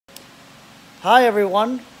Hi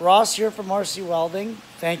everyone, Ross here from RC Welding.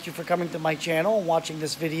 Thank you for coming to my channel and watching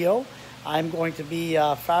this video. I'm going to be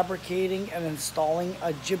fabricating and installing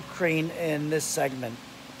a jib crane in this segment.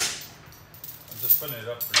 I'm just putting it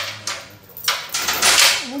up for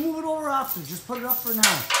now. We'll move it over after, just put it up for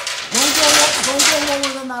now. Don't go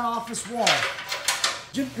lower than that office wall.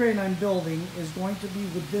 Jib crane I'm building is going to be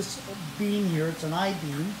with this beam here. It's an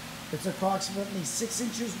I-beam. It's approximately 6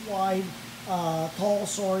 inches wide, tall,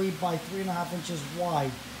 by 3.5 inches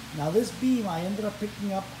wide. Now this beam I ended up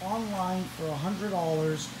picking up online for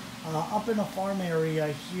 $100 up in a farm area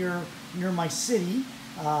here near my city.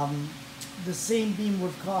 The same beam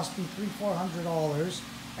would cost me $300-400.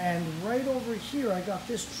 And right over here I got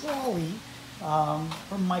this trolley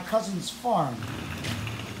from my cousin's farm.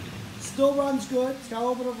 Still runs good. It's got a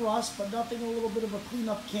little bit of rust, but nothing a little bit of a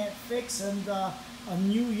cleanup can't fix, and a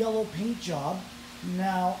new yellow paint job.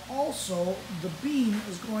 Now also the beam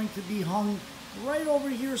is going to be hung right over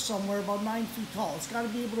here somewhere, about 9 feet tall. It's got to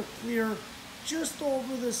be able to clear just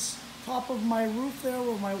over this top of my roof there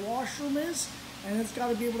where my washroom is, and it's got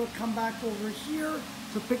to be able to come back over here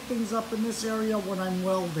to pick things up in this area when I'm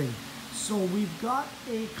welding. So we've got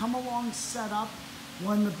a come along setup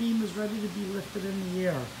when the beam is ready to be lifted in the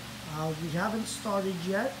air. We haven't started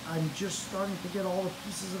yet. I'm just starting to get all the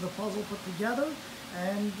pieces of the puzzle put together,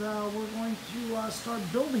 and we're going to start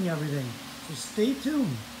building everything. So stay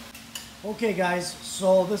tuned. Okay guys,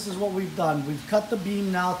 so this is what we've done. We've cut the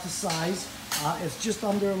beam now to size. It's just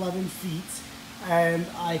under 11 feet. And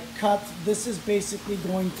I cut, this is basically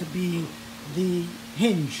going to be the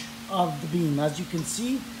hinge of the beam. As you can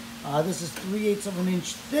see, this is 3/8 of an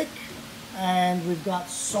inch thick. And we've got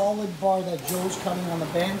solid bar that Joe's cutting on the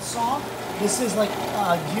bandsaw. This is like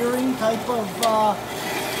a gearing type of,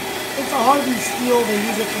 it's a hardened steel. They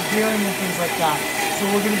use it for gearing and things like that. So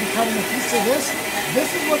we're going to be cutting a piece of this. This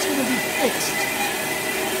is what's going to be fixed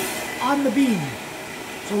on the beam.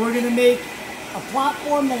 So we're going to make a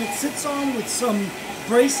platform that it sits on with some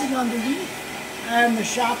bracing underneath, and the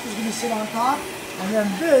shaft is going to sit on top. And then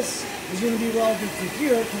this is going to be welded to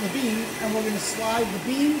here to the beam, and we're going to slide the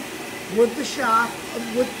beam with the shaft,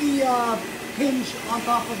 with the hinge on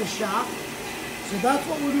top of the shaft. So that's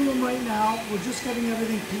what we're doing right now. We're just getting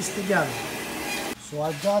everything pieced together. So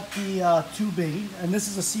I've got the tubing, and this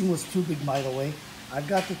is a seamless tubing, by the way. I've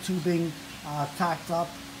got the tubing tacked up,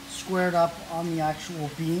 squared up on the actual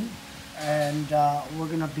beam, and we're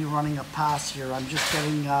going to be running a pass here. I'm just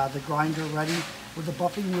getting the grinder ready with the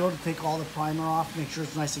buffing wheel to take all the primer off, make sure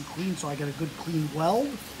it's nice and clean so I get a good clean weld.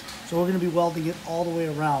 So we're going to be welding it all the way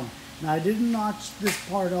around. Now I didn't notch this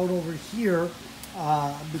part out over here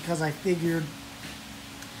because I figured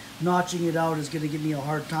notching it out is going to give me a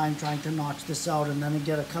hard time trying to notch this out and then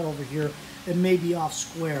get a cut over here. It may be off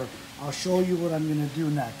square. I'll show you what I'm going to do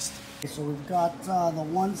next. Okay, so we've got the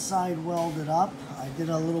one side welded up. I did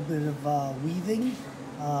a little bit of weaving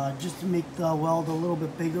just to make the weld a little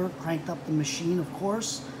bit bigger. Cranked up the machine, of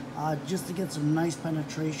course, just to get some nice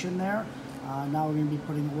penetration there. Now we're going to be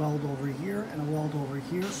putting a weld over here and a weld over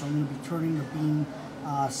here, so I'm going to be turning the beam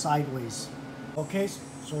sideways. Okay,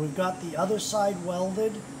 so we've got the other side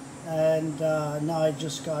welded, and now I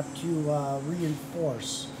just got to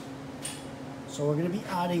reinforce. So we're going to be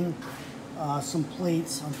adding some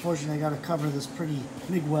plates. Unfortunately, I got to cover this pretty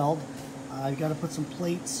MIG weld. I got to put some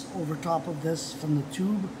plates over top of this from the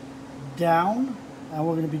tube down, and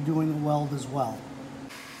we're going to be doing a weld as well.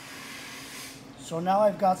 So now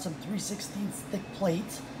I've got some 3/16 thick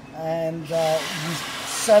plate, and we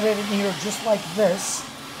set it in here just like this,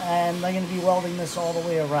 and I'm going to be welding this all the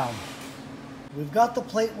way around. We've got the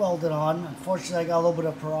plate welded on. Unfortunately, I got a little bit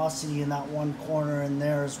of porosity in that one corner in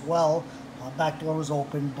there as well. Back door was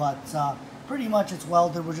open, but pretty much it's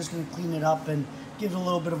welded. We're just going to clean it up and give it a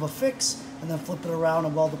little bit of a fix, and then flip it around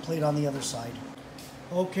and weld the plate on the other side.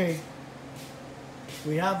 Okay,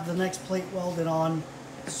 we have the next plate welded on.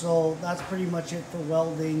 So that's pretty much it for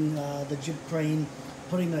welding the jib crane,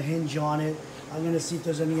 putting the hinge on it. I'm going to see if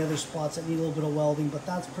there's any other spots that need a little bit of welding, but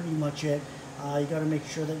that's pretty much it. You got to make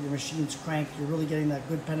sure that your machine's cranked, you're really getting that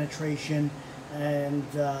good penetration, and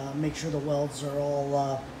make sure the welds are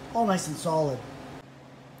all nice and solid.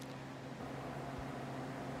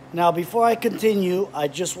 Now before I continue, I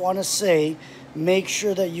just want to say, make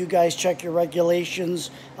sure that you guys check your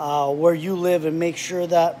regulations where you live, and make sure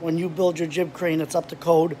that when you build your jib crane, it's up to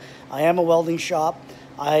code. I am a welding shop.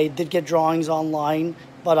 I did get drawings online,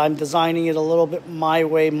 but I'm designing it a little bit my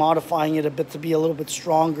way, modifying it a bit to be a little bit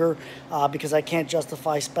stronger because I can't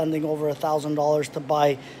justify spending over $1,000 to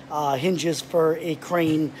buy hinges for a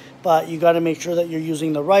crane. But you got to make sure that you're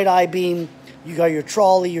using the right I-beam You got your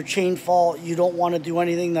trolley, your chain fall. You don't want to do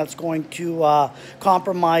anything that's going to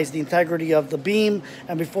compromise the integrity of the beam,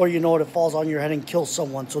 and before you know it, it falls on your head and kills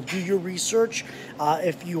someone. So do your research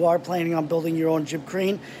if you are planning on building your own jib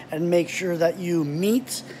crane, and make sure that you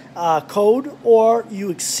meet code or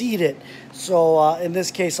you exceed it. So in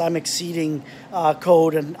this case, I'm exceeding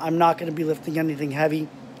code, and I'm not going to be lifting anything heavy.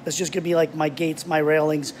 It's just going to be like my gates, my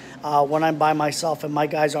railings. When I'm by myself and my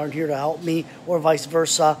guys aren't here to help me, or vice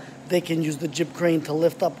versa, they can use the jib crane to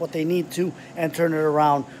lift up what they need to and turn it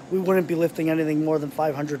around. We wouldn't be lifting anything more than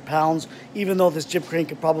 500 pounds, even though this jib crane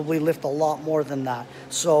could probably lift a lot more than that.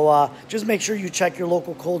 So just make sure you check your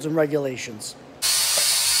local codes and regulations.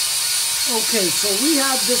 Okay, so we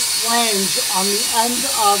have this flange on the end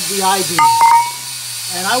of the I-beam,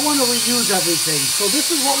 and I want to reuse everything. So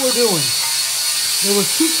this is what we're doing. There was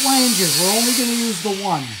 2 flanges. We're only going to use the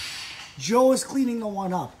one. Joe is cleaning the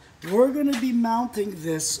one up. We're going to be mounting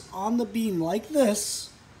this on the beam like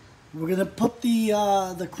this. We're going to put the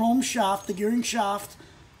chrome shaft, the gearing shaft,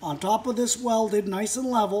 on top of this welded, nice and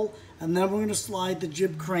level, and then we're going to slide the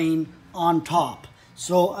jib crane on top.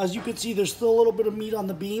 So as you can see, there's still a little bit of meat on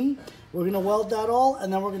the beam. We're going to weld that all,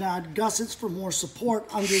 and then we're going to add gussets for more support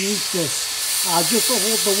underneath this, just to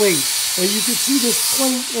hold the weight. But you can see this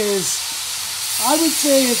plate is, I would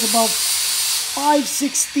say it's about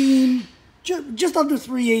 5/16, just under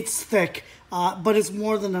 3/8 thick, but it's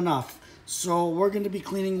more than enough. So we're going to be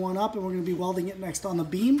cleaning one up, and we're going to be welding it next on the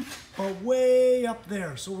beam, but way up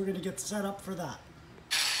there. So we're going to get set up for that.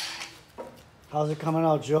 How's it coming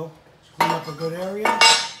out, Joe? Clean up a good area?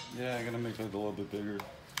 Yeah, I'm gonna make it a little bit bigger. Okay.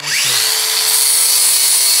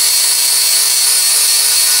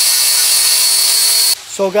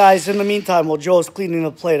 So guys, in the meantime, while Joe's cleaning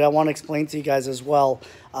the plate, I want to explain to you guys as well.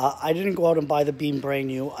 I didn't go out and buy the beam brand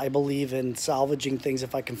new. I believe in salvaging things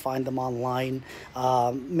if I can find them online,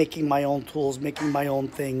 making my own tools, making my own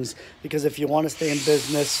things. Because if you want to stay in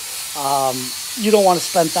business, you don't want to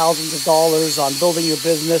spend thousands of dollars on building your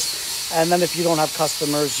business, and then if you don't have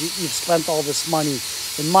customers, you've spent all this money.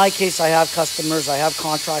 In my case, I have customers, I have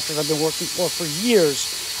contractors I've been working for years.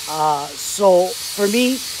 So for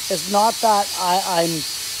me, it's not that I'm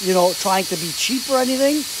trying to be cheap or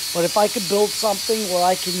anything, but if I could build something where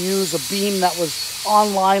I can use a beam that was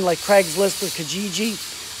online like Craigslist or Kijiji,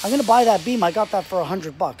 I'm going to buy that beam. I got that for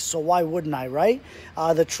 $100, so why wouldn't I, right?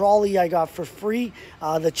 The trolley I got for free.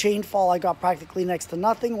 The chain fall I got practically next to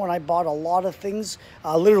nothing when I bought a lot of things,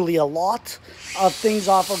 literally a lot of things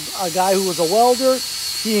off of a guy who was a welder.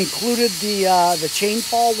 He included the chain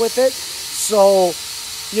fall with it. So,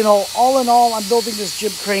 all in all, I'm building this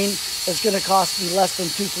jib crane. It's going to cost me less than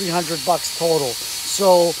 $200-300 total.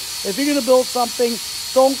 So if you're going to build something,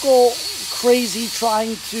 don't go crazy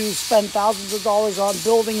trying to spend thousands of dollars on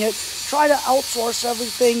building it. Try to outsource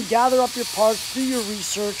everything, gather up your parts, do your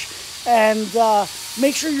research, and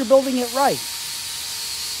make sure you're building it right.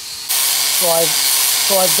 So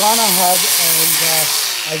I've gone ahead and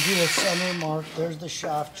I do a center mark. There's the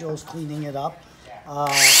shaft. Joe's cleaning it up.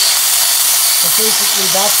 But basically,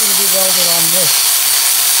 that's going to be welded on this.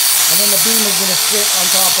 And then the beam is going to sit on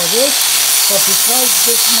top of this. But because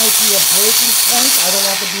this might be a breaking point, I don't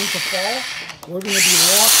want the beam to fall, we're going to be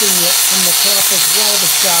locking it from the top as well, the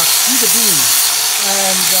shaft, to the beam.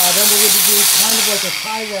 And then we're going to be doing kind of like a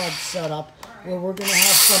tie rod setup, where we're going to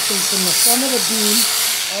have something from the front of the beam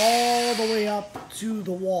all the way up to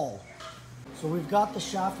the wall. So we've got the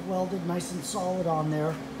shaft welded nice and solid on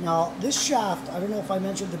there. Now this shaft, I don't know if I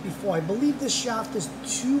mentioned it before, I believe this shaft is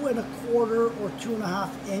 2 1/4 or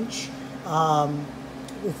 2.5 inch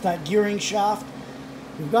with that gearing shaft.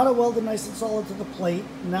 We've got it welded nice and solid to the plate.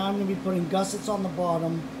 Now I'm going to be putting gussets on the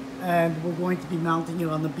bottom, and we're going to be mounting it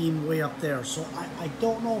on the beam way up there. So I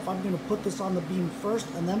don't know if I'm going to put this on the beam first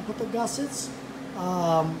and then put the gussets.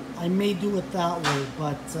 I may do it that way,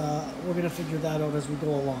 but we're going to figure that out as we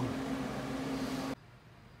go along.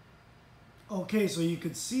 Okay, so you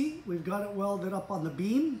could see we've got it welded up on the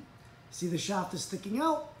beam. See the shaft is sticking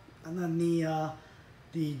out, and then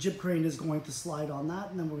the jib crane is going to slide on that,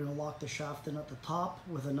 and then we're going to lock the shaft in at the top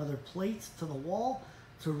with another plate to the wall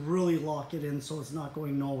to really lock it in so it's not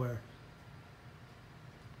going nowhere.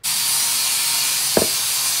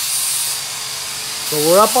 So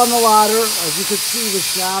we're up on the ladder. As you can see, the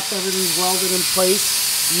shaft, everything's welded in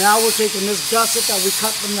place. Now we're taking this gusset that we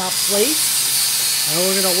cut from that plate, and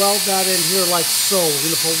we're going to weld that in here like so. We're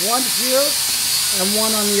going to put one here and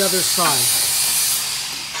one on the other side.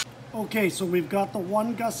 Okay, so we've got the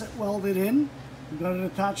one gusset welded in. We've got it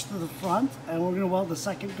attached to the front, and we're going to weld the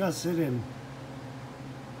second gusset in.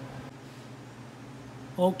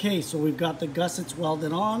 Okay, so we've got the gussets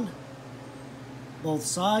welded on both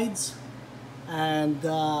sides. And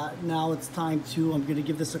now it's time to, I'm gonna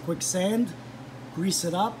give this a quick sand, grease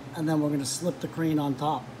it up, and then we're gonna slip the crane on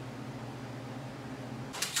top.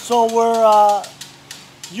 So we're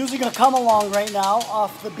using a come along right now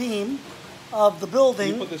off the beam of the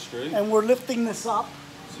building. Can you put this straight? And we're lifting this up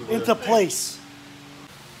into place.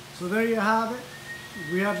 So there you have it.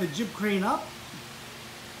 We have the jib crane up.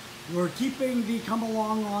 We're keeping the come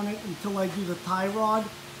along on it until I do the tie rod.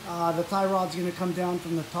 The tie rod's going to come down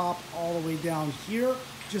from the top all the way down here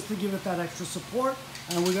just to give it that extra support.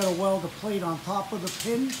 And we're going to weld a plate on top of the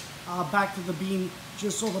pin back to the beam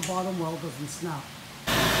just so the bottom weld doesn't snap.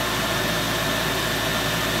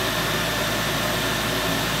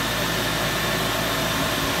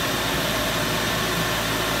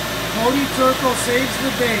 Cody Turco saves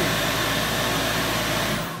the day.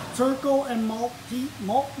 Turco and Maltby?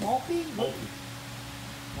 Multi-air.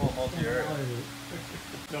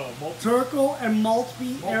 No, Turco and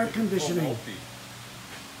Maltby air conditioning.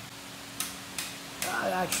 I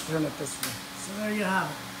actually turn it this way. So there you have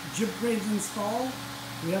it. Jib crane's installed.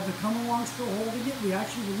 We have the come along still holding it. We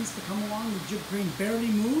actually released the come along. The jib crane barely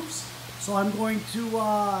moves. So I'm going to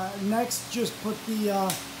next just put the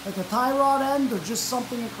at the tie rod end or just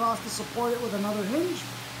something across to support it with another hinge.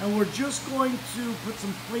 And we're just going to put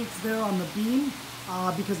some plates there on the beam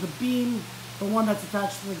because the beam, the one that's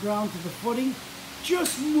attached to the ground to the footing,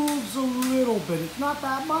 just moves a little bit. It's not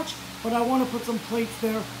that much, but I want to put some plates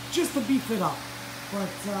there just to beef it up. But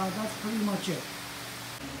that's pretty much it.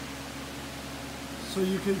 So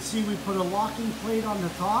you can see we put a locking plate on the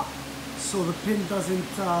top so the pin doesn't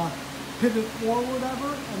pivot forward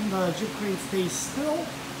ever and the jib crane stays still.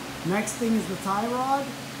 Next thing is the tie rod,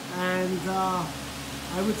 and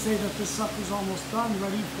I would say that this stuff is almost done,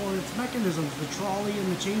 ready for its mechanisms, the trolley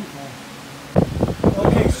and the chain fall.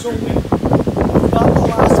 Okay, so we've got the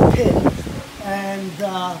last pin, and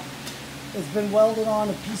it's been welded on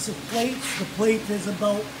a piece of plate. The plate is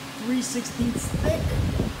about 3/16 thick.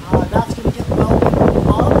 That's going to get welded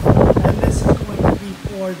above, and this is going to be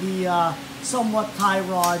for the somewhat tie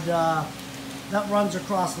rod that runs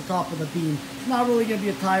across the top of the beam. It's not really going to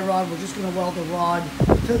be a tie rod. We're just going to weld a rod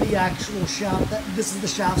to the actual shaft. This is the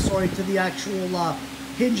shaft, sorry, to the actual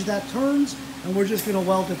hinge that turns, and we're just going to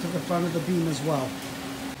weld it to the front of the beam as well.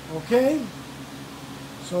 Okay,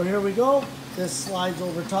 so here we go. This slides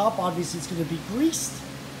over top. Obviously, it's going to be greased,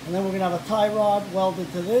 and then we're going to have a tie rod welded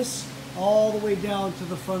to this all the way down to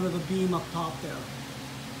the front of the beam up top there.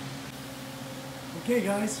 Okay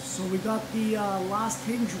guys, so we got the last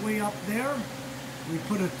hinge way up there. We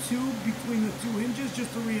put a tube between the two hinges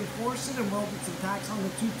just to reinforce it and welded some tacks on the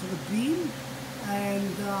tube to the beam.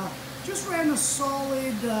 And just ran a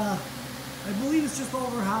solid, I believe it's just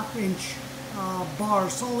over ½ inch bar,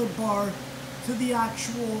 solid bar to the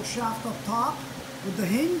actual shaft up top with the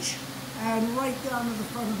hinge and right down to the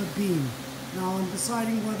front of the beam. Now I'm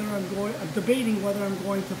deciding whether I'm debating whether I'm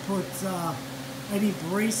going to put any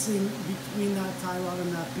bracing between that tie rod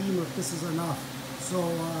and that beam or if this is enough. So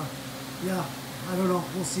yeah, I don't know,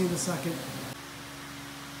 we'll see in a second.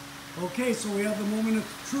 Okay, so we have the moment of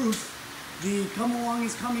truth. The come along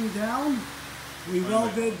is coming down. We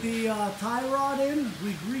welded the tie rod in,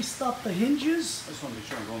 we greased up the hinges. I just want to be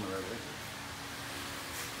sure I'm going the right way.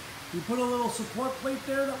 We put a little support plate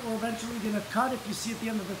there that we're eventually going to cut if you see at the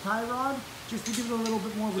end of the tie rod, just to give it a little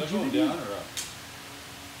bit more rigidity. Is that going down or up?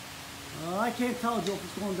 I can't tell, Joe, if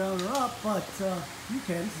it's going down or up, but you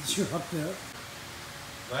can since you're up there.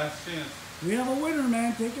 Last chance. We have a winner,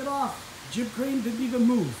 man. Take it off. Jib crane didn't even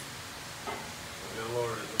move. We'll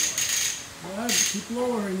lower it. All right, keep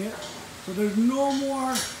lowering it. So there's no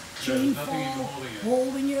more chain fall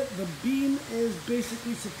holding it. The beam is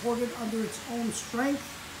basically supported under its own strength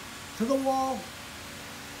to the wall.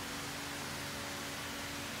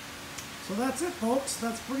 So that's it, folks.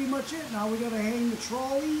 That's pretty much it. Now we got to hang the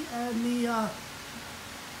trolley and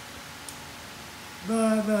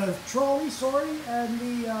the trolley, sorry, and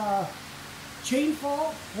the chain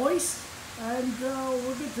fall hoist, and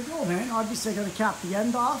we're good to go, man. Obviously, I got to cap the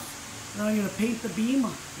end off, and I'm going to paint the beam.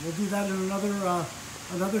 We'll do that in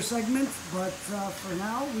another segment, but for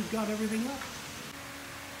now, we've got everything up.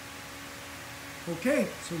 Okay,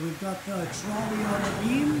 so we've got the trolley on the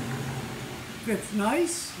beam. Fits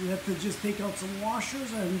nice. We have to just take out some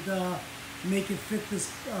washers and make it fit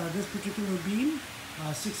this particular beam,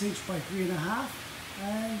 6 inch by 3.5.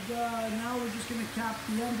 And now we're just going to cap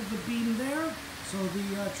the end of the beam there so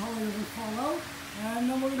the trolley doesn't fall out, and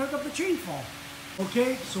then we're going to hook up the chain fall.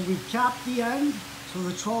 Okay, so we've capped the end so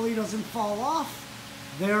the trolley doesn't fall off.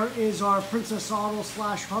 There is our Princess Auto /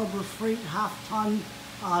 Harbor Freight half-ton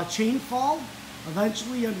chain fall.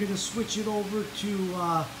 Eventually I'm going to switch it over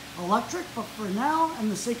to electric, but for now,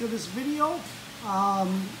 and the sake of this video,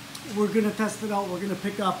 we're going to test it out. We're going to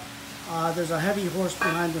pick up, there's a heavy horse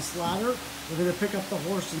behind this ladder. We're going to pick up the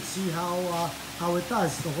horse and see how it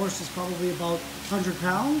does. The horse is probably about 100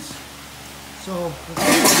 pounds. So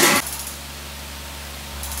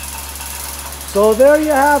there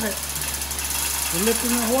you have it. We're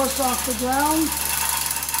lifting the horse off the ground.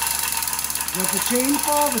 With the chain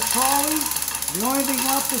fall, the trolley. The only thing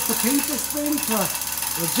left is to paint this thing to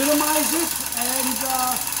legitimize it. And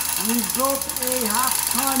we've built a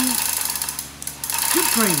half-ton Jib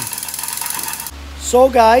Crane. So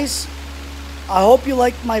guys, I hope you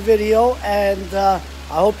liked my video, and I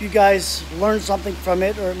hope you guys learned something from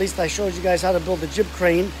it, or at least I showed you guys how to build a Jib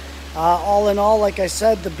Crane. All in all, like I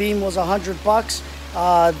said, the beam was $100.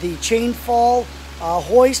 The chain fall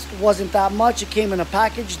hoist wasn't that much. It came in a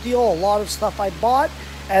package deal, a lot of stuff I bought,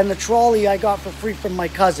 and the trolley I got for free from my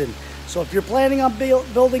cousin. So if you're planning on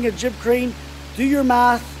building a Jib Crane, do your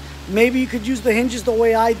math. Maybe you could use the hinges the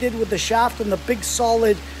way I did with the shaft and the big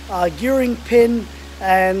solid gearing pin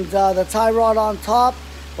and the tie rod on top.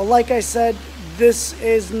 But like I said, this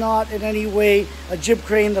is not in any way a Jib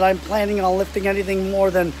Crane that I'm planning on lifting anything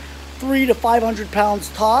more than 300 to 500 pounds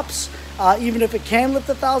tops. Even if it can lift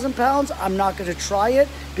 1,000 pounds, I'm not going to try it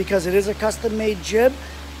because it is a custom-made jib.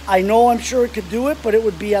 I know I'm sure it could do it, but it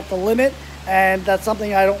would be at the limit, and that's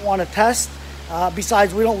something I don't want to test.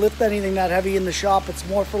 Besides, we don't lift anything that heavy in the shop. It's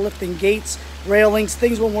more for lifting gates, railings,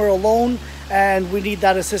 things when we're alone, and we need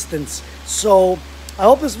that assistance. So I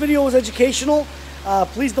hope this video was educational.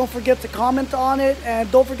 Please don't forget to comment on it, and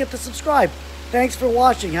don't forget to subscribe. Thanks for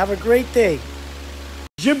watching. Have a great day.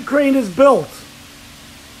 Jib Crane is built.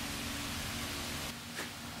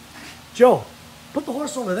 Joe, put the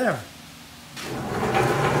horse over there.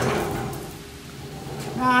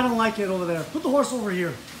 Nah, I don't like it over there. Put the horse over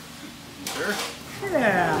here. Sure?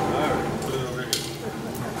 Yeah. All right, put it over here.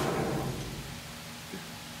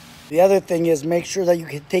 The other thing is make sure that you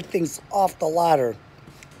can take things off the ladder.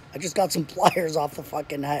 I just got some pliers off the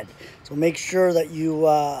fucking head. So make sure that you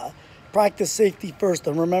practice safety first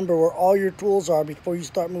and remember where all your tools are before you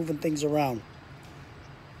start moving things around.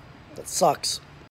 That sucks.